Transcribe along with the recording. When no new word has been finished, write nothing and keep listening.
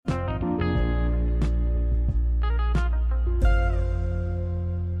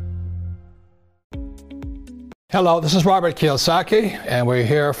Hello, this is Robert Kiyosaki, and we're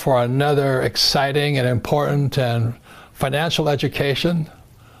here for another exciting and important and financial education,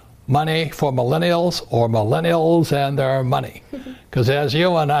 money for millennials or millennials and their money. Because as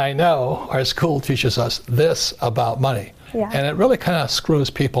you and I know, our school teaches us this about money. Yeah. And it really kind of screws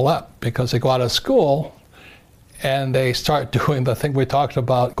people up because they go out of school and they start doing the thing we talked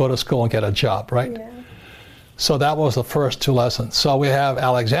about, go to school and get a job, right? Yeah. So that was the first two lessons. So we have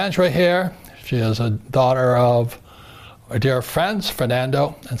Alexandra here. She is a daughter of our dear friends,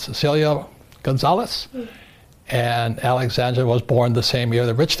 Fernando and Cecilia Gonzalez. And Alexandra was born the same year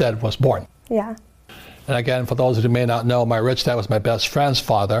that Rich Dad was born. Yeah. And again, for those who may not know, my rich dad was my best friend's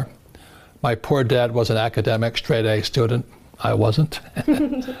father. My poor dad was an academic, straight A student. I wasn't.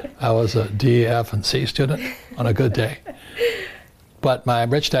 I was a D, F, and C student on a good day. But my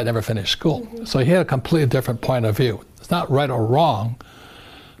rich dad never finished school. So he had a completely different point of view. It's not right or wrong,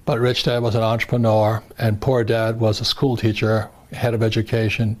 but rich dad was an entrepreneur, and poor dad was a school teacher, head of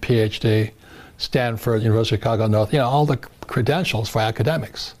education, PhD, Stanford, University of Chicago North, all the credentials for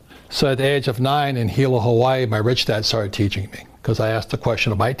academics. So at the age of 9 in Hilo, Hawaii, my rich dad started teaching me because I asked the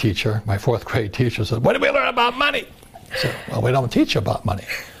question of my teacher, my fourth grade teacher, said, "What did we learn about money?" I said, "Well, we don't teach you about money."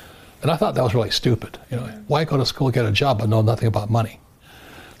 And I thought that was really stupid. Why go to school, get a job, but know nothing about money?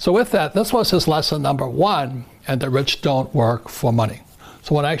 So with that, this was his lesson number 1, and the rich don't work for money.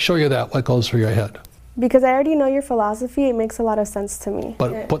 So when I show you that, what goes through your head? Because I already know your philosophy, it makes a lot of sense to me.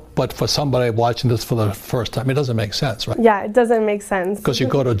 But for somebody watching this for the first time, it doesn't make sense, right? Yeah, it doesn't make sense. Because you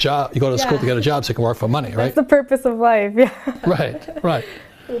go to school to get a job so you can work for money, right? That's the purpose of life, yeah. Right.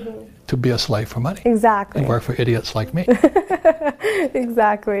 To be a slave for money. Exactly. And work for idiots like me.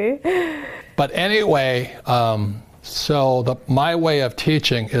 Exactly. But anyway, my way of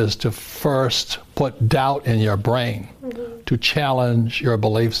teaching is to first put doubt in your brain to challenge your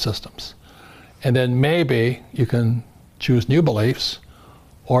belief systems. And then maybe you can choose new beliefs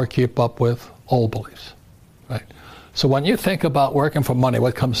or keep up with old beliefs, right? So when you think about working for money,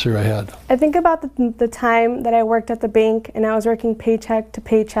 what comes through your head? I think about the time that I worked at the bank and I was working paycheck to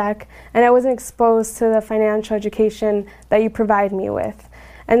paycheck and I wasn't exposed to the financial education that you provide me with.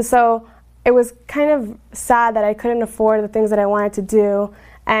 And so it was kind of sad that I couldn't afford the things that I wanted to do,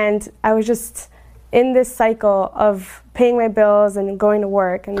 and I was just in this cycle of paying my bills and going to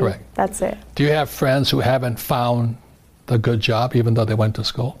work, and Correct. That's it. Do you have friends who haven't found the good job even though they went to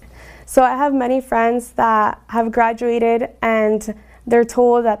school? So I have many friends that have graduated and they're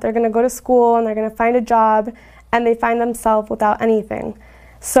told that they're going to go to school and they're going to find a job, and they find themselves without anything.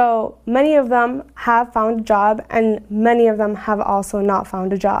 So many of them have found a job, and many of them have also not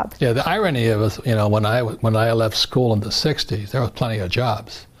found a job. Yeah, the irony of it, when I left school in the 60s, there was plenty of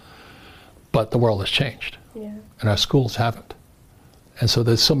jobs. But the world has changed, and our schools haven't. And so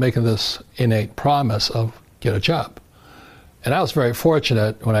they're still making this innate promise of get a job. And I was very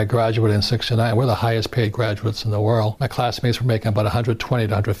fortunate when I graduated in '69. We're the highest paid graduates in the world. My classmates were making about $120,000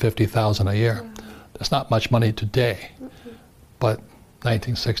 to $150,000 a year. That's not much money today, but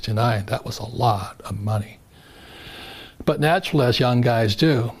 1969, that was a lot of money. But naturally, as young guys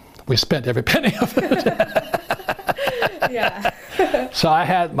do, we spent every penny of it. Yeah. So I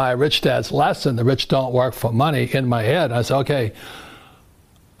had my rich dad's lesson, the rich don't work for money, in my head. I said, okay,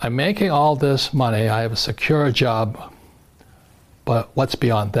 I'm making all this money, I have a secure job, but what's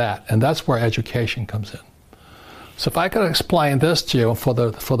beyond that? And that's where education comes in. So if I could explain this to you for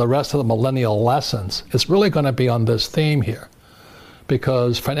the rest of the millennial lessons, it's really going to be on this theme here.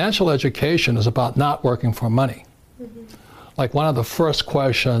 Because financial education is about not working for money. Like one of the first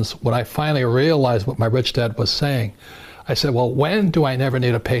questions, when I finally realized what my rich dad was saying, I said, well, when do I never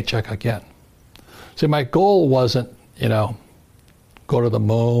need a paycheck again? See, my goal wasn't, go to the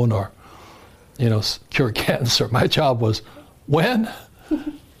moon or, cure cancer. My job was, when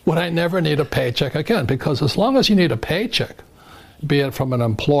would I never need a paycheck again? Because as long as you need a paycheck, be it from an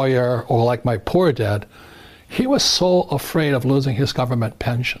employer or like my poor dad, he was so afraid of losing his government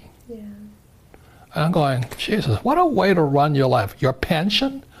pension. Yeah. And I'm going, Jesus, what a way to run your life. Your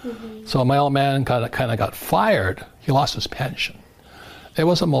pension? So my old man kind of got fired. He lost his pension. It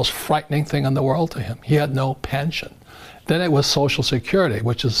was the most frightening thing in the world to him. He had no pension. Then it was Social Security,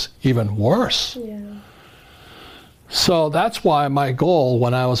 which is even worse. Yeah. So that's why my goal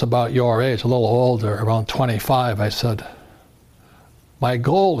when I was about your age, a little older, around 25, I said, my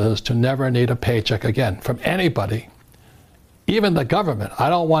goal is to never need a paycheck again from anybody, even the government. I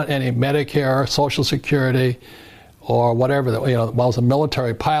don't want any Medicare, Social Security, or whatever. While I was a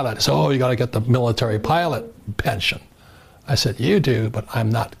military pilot, I said, oh, you got to get the military pilot pension. I said, you do, but I'm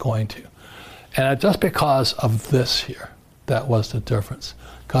not going to. And just because of this here, that was the difference.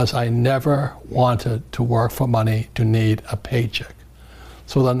 Because I never wanted to work for money to need a paycheck.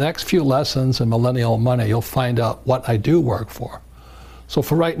 So the next few lessons in Millennial Money, you'll find out what I do work for. So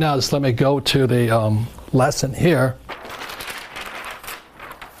for right now, just let me go to the lesson here.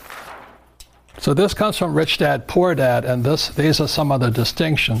 So this comes from Rich Dad, Poor Dad, and these are some of the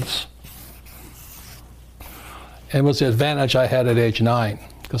distinctions. It was the advantage I had at age 9,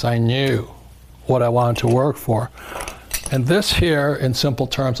 because I knew what I wanted to work for. And this here, in simple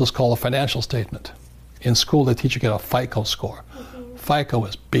terms, is called a financial statement. In school, they teach you to get a FICO score. FICO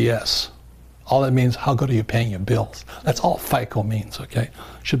is BS. All it means, how good are you paying your bills? That's all FICO means, okay?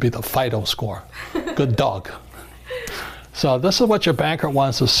 Should be the FIDO score. Good dog. So this is what your banker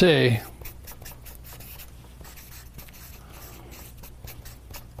wants to see.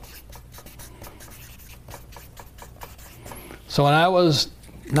 So when I was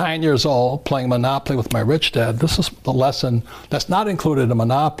 9 years old, playing Monopoly with my rich dad, this is the lesson that's not included in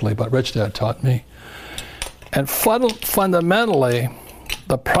Monopoly, but Rich Dad taught me. And fundamentally,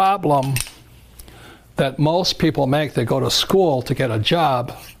 the problem that most people make, they go to school to get a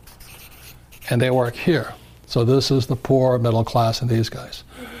job, and they work here. So this is the poor, middle class, and these guys.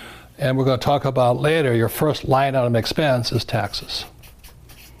 And we're going to talk about later, your first line item expense is taxes.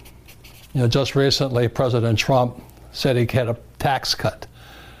 You know, just recently, President Trump said he had a tax cut.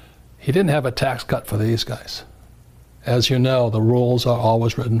 He didn't have a tax cut for these guys. As you know, the rules are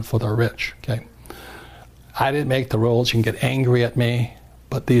always written for the rich, okay? I didn't make the rules. You can get angry at me,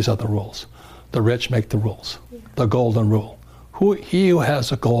 but these are the rules. The rich make the rules. The golden rule. He who has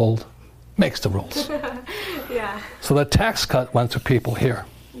the gold makes the rules. Yeah. So the tax cut went to people here.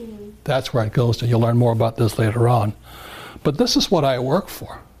 That's where it goes to. You'll learn more about this later on. But this is what I work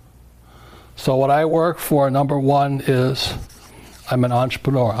for. So what I work for, number one, is I'm an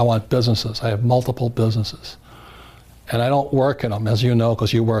entrepreneur. I want businesses. I have multiple businesses. And I don't work in them, as you know,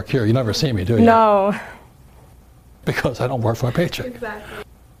 because you work here. You never see me, do you? No. Because I don't work for a paycheck. Exactly.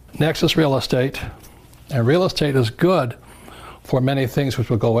 Next is real estate. And real estate is good for many things which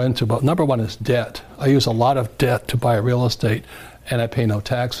we'll go into. But number one is debt. I use a lot of debt to buy real estate, and I pay no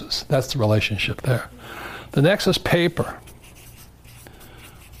taxes. That's the relationship there. The next is paper.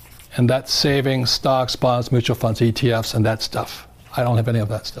 And that's savings, stocks, bonds, mutual funds, ETFs, and that stuff. I don't have any of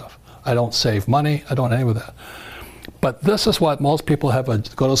that stuff. I don't save money. I don't have any of that. But this is what most people have: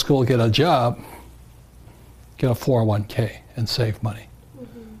 go to school, get a job, get a 401k, and save money.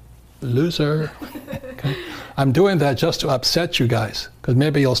 Loser. Okay? I'm doing that just to upset you guys, because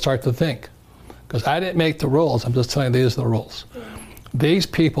maybe you'll start to think. Because I didn't make the rules. I'm just telling you these are the rules. These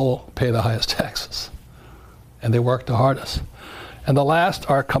people pay the highest taxes, and they work the hardest. And the last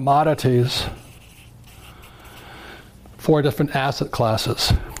are commodities. 4 different asset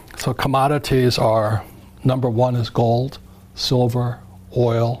classes. So commodities are, number one is gold, silver,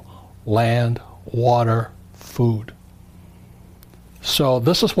 oil, land, water, food. So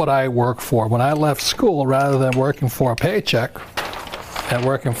this is what I work for. When I left school, rather than working for a paycheck and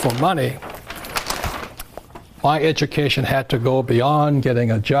working for money, my education had to go beyond getting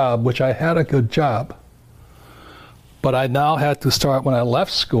a job, which I had a good job. But I now had to start, when I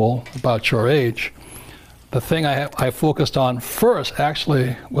left school, about your age, the thing I focused on first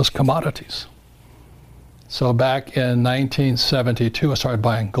actually was commodities. So back in 1972, I started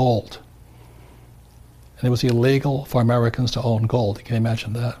buying gold. And it was illegal for Americans to own gold. You can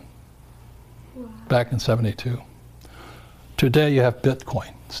imagine that. Wow. Back in 72. Today you have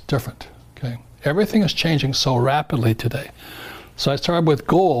Bitcoin. It's different. Okay. Everything is changing so rapidly today. So I started with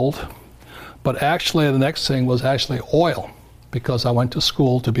gold. But actually, the next thing was actually oil, because I went to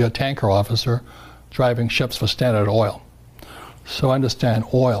school to be a tanker officer, driving ships for Standard Oil. So I understand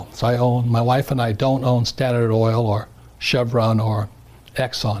oil. So my wife and I don't own Standard Oil or Chevron or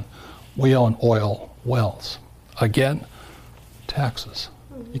Exxon. We own oil wells. Again, taxes.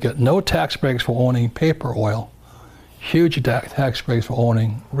 You get no tax breaks for owning paper oil, huge tax breaks for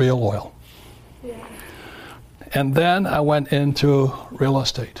owning real oil. Yeah. And then I went into real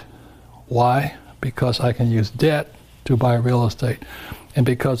estate. Why? Because I can use debt to buy real estate. And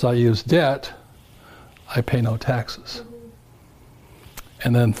because I use debt, I pay no taxes.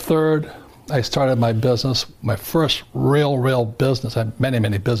 And then third, I started my business, my first real business. I had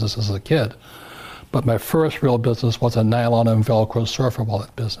many businesses as a kid. But my first real business was a nylon and Velcro surfer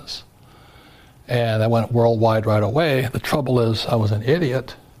wallet business. And I went worldwide right away. The trouble is I was an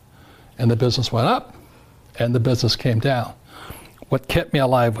idiot, and the business went up, and the business came down. What kept me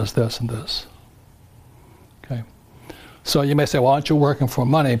alive was this and this. Okay. So you may say, well, aren't you working for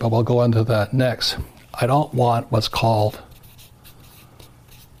money? But we'll go into that next. I don't want what's called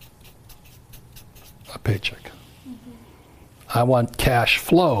a paycheck. I want cash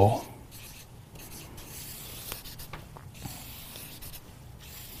flow.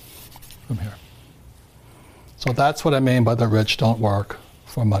 From here. So that's what I mean by the rich don't work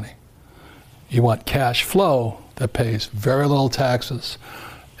for money. You want cash flow that pays very little taxes,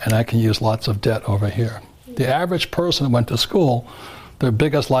 and I can use lots of debt over here. The average person who went to school, their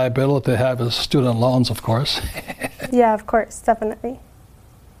biggest liability they have is student loans, of course. Yeah, of course, definitely.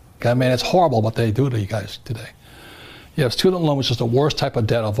 I mean, it's horrible what they do to you guys today. You have student loan, which is the worst type of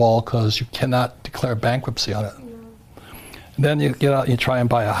debt of all because you cannot declare bankruptcy on it. No. And then you get out and you try and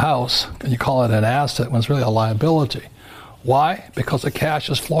buy a house, and you call it an asset when it's really a liability. Why? Because the cash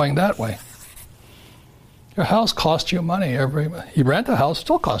is flowing that way. Your house costs you money. You rent a house,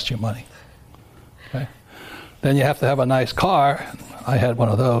 still costs you money. Okay? Then you have to have a nice car. I had one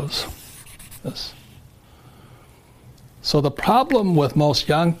of those. This. So the problem with most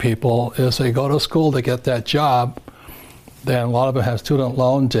young people is they go to school to get that job, then a lot of them have student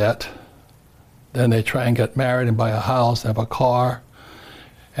loan debt, then they try and get married and buy a house, have a car,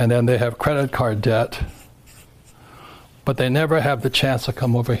 and then they have credit card debt, but they never have the chance to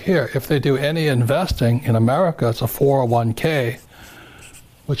come over here. If they do any investing in America, it's a 401k,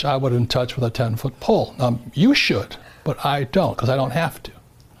 which I wouldn't touch with a 10-foot pole. Now, you should, but I don't, because I don't have to.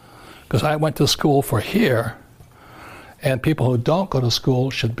 Because I went to school for here, and people who don't go to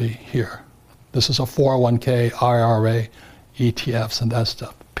school should be here. This is a 401k, IRA, ETFs, and that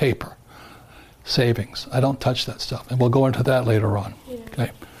stuff. Paper, savings. I don't touch that stuff, and we'll go into that later on. Yeah.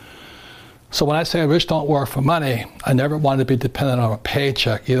 Okay. So when I say rich don't work for money, I never wanted to be dependent on a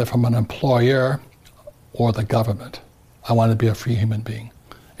paycheck, either from an employer or the government. I wanted to be a free human being.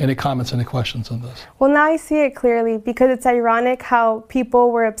 Any comments, any questions on this? Well, now I see it clearly, because it's ironic how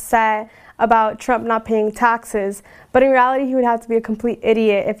people were upset about Trump not paying taxes, but in reality he would have to be a complete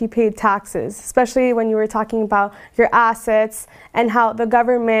idiot if he paid taxes, especially when you were talking about your assets and how the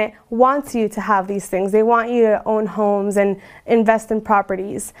government wants you to have these things. They want you to own homes and invest in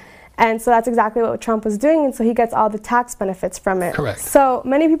properties. And so that's exactly what Trump was doing, and so he gets all the tax benefits from it. Correct. So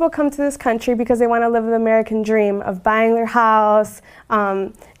many people come to this country because they want to live the American dream of buying their house,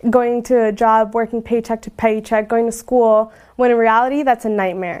 going to a job, working paycheck to paycheck, going to school, when in reality that's a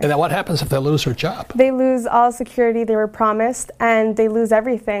nightmare. And then what happens if they lose their job? They lose all security they were promised, and they lose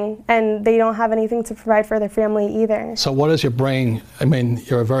everything, and they don't have anything to provide for their family either. So what is your brain? I mean,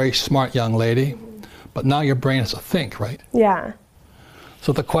 you're a very smart young lady, but now your brain has to think, right? Yeah.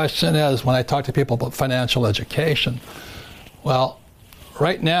 So the question is, when I talk to people about financial education, well,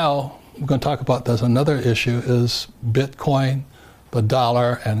 right now, we're going to talk about, there's another issue, is Bitcoin, the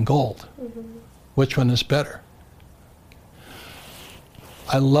dollar, and gold. Mm-hmm. Which one is better?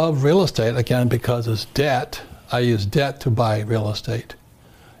 I love real estate, again, because it's debt. I use debt to buy real estate.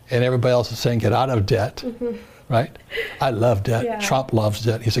 And everybody else is saying get out of debt, right? I love debt. Yeah. Trump loves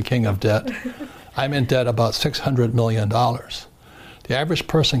debt. He's a king of debt. I'm in debt about $600 million. The average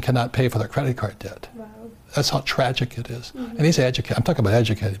person cannot pay for their credit card debt. Wow. That's how tragic it is. Mm-hmm. And he's educated. I'm talking about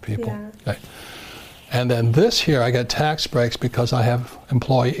educated people. Yeah. Okay. And then this here, I get tax breaks because I have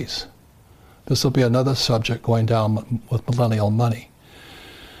employees. This will be another subject going down with millennial money.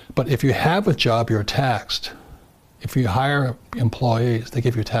 But if you have a job, you're taxed. If you hire employees, they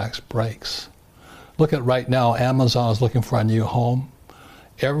give you tax breaks. Look at right now, Amazon is looking for a new home.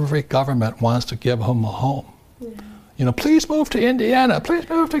 Every government wants to give them a home. Yeah. You know, please move to Indiana, please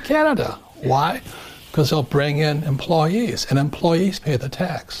move to Canada. Why? Because they'll bring in employees, and employees pay the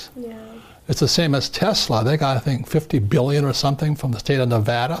tax. Yeah. It's the same as Tesla. They got, I think, $50 billion or something from the state of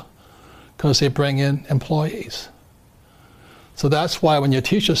Nevada because they bring in employees. So that's why when your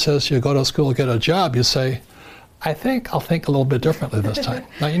teacher says you go to school, get a job, you say, I think I'll think a little bit differently this time.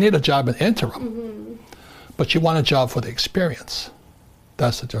 Now, you need a job in interim, but you want a job for the experience.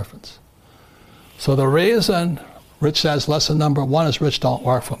 That's the difference. So the reason Rich Dad's lesson number one is rich don't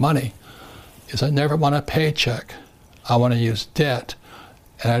work for money is I never want a paycheck. I want to use debt,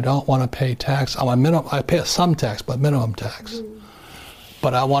 and I don't want to pay tax. I pay some tax, but minimum tax.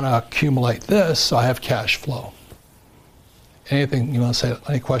 But I want to accumulate this so I have cash flow. Anything you want to say?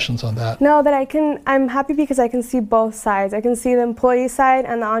 Any questions on that? No, I'm happy because I can see both sides. I can see the employee side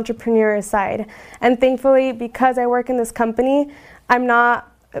and the entrepreneur side. And thankfully, because I work in this company, I'm not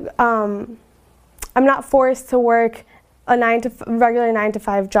forced to work a regular 9 to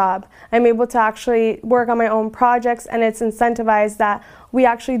 5 job. I'm able to actually work on my own projects, and it's incentivized that we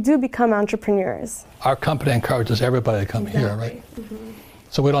actually do become entrepreneurs. Our company encourages everybody to come here, right? Mm-hmm.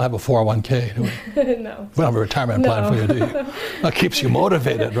 So we don't have a 401k, do we? No. We don't have a retirement plan for you, do you? That keeps you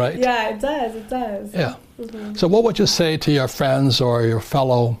motivated, right? Yeah, it does. Yeah. Mm-hmm. So what would you say to your friends or your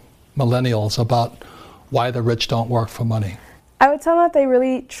fellow millennials about why the rich don't work for money? I would tell them that they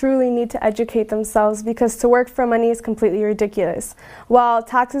really, truly need to educate themselves, because to work for money is completely ridiculous. While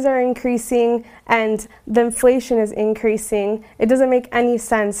taxes are increasing and the inflation is increasing, it doesn't make any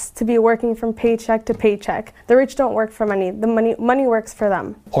sense to be working from paycheck to paycheck. The rich don't work for money. The money works for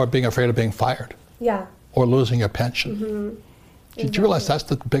them. Or being afraid of being fired. Yeah. Or losing your pension. Mm-hmm. Did you realize that's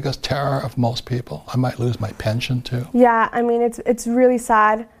the biggest terror of most people? I might lose my pension too. Yeah, I mean, it's really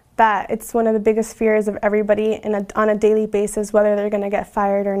sad that it's one of the biggest fears of everybody on a daily basis, whether they're going to get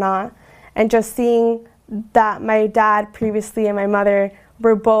fired or not. And just seeing that my dad previously and my mother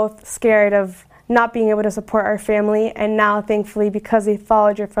were both scared of not being able to support our family, and now thankfully, because they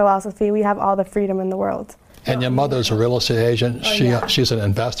followed your philosophy, we have all the freedom in the world. And your mother's a real estate agent. She's an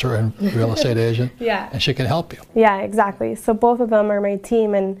investor and real estate agent. Yeah. And she can help you. Yeah, exactly. So both of them are my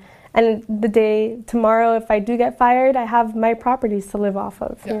team, and the day tomorrow, if I do get fired, I have my properties to live off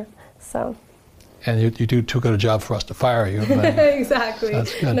of. Yeah. So. And you do too good a job for us to fire you. Exactly.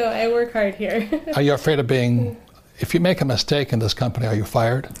 That's good. No, I work hard here. Are you afraid of being, if you make a mistake in this company, are you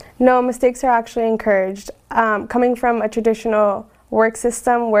fired? No, mistakes are actually encouraged. Coming from a traditional work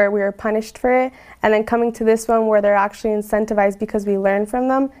system where we were punished for it, and then coming to this one where they're actually incentivized because we learn from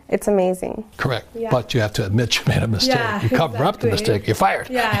them, it's amazing. Correct. Yeah. But you have to admit you made a mistake. Yeah, you cover up the mistake, you're fired.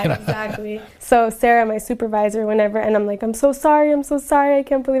 Yeah, exactly. So Sarah, my supervisor, whenever, and I'm like, I'm so sorry, I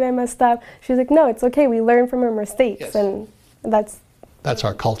can't believe I messed up. She's like, no, it's okay, we learn from our mistakes. Yes. And that's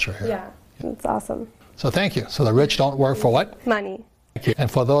our culture here. Yeah, it's awesome. So thank you. So the rich don't work for what? Money. Thank you.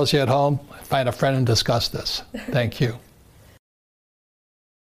 And for those of you at home, find a friend and discuss this. Thank you.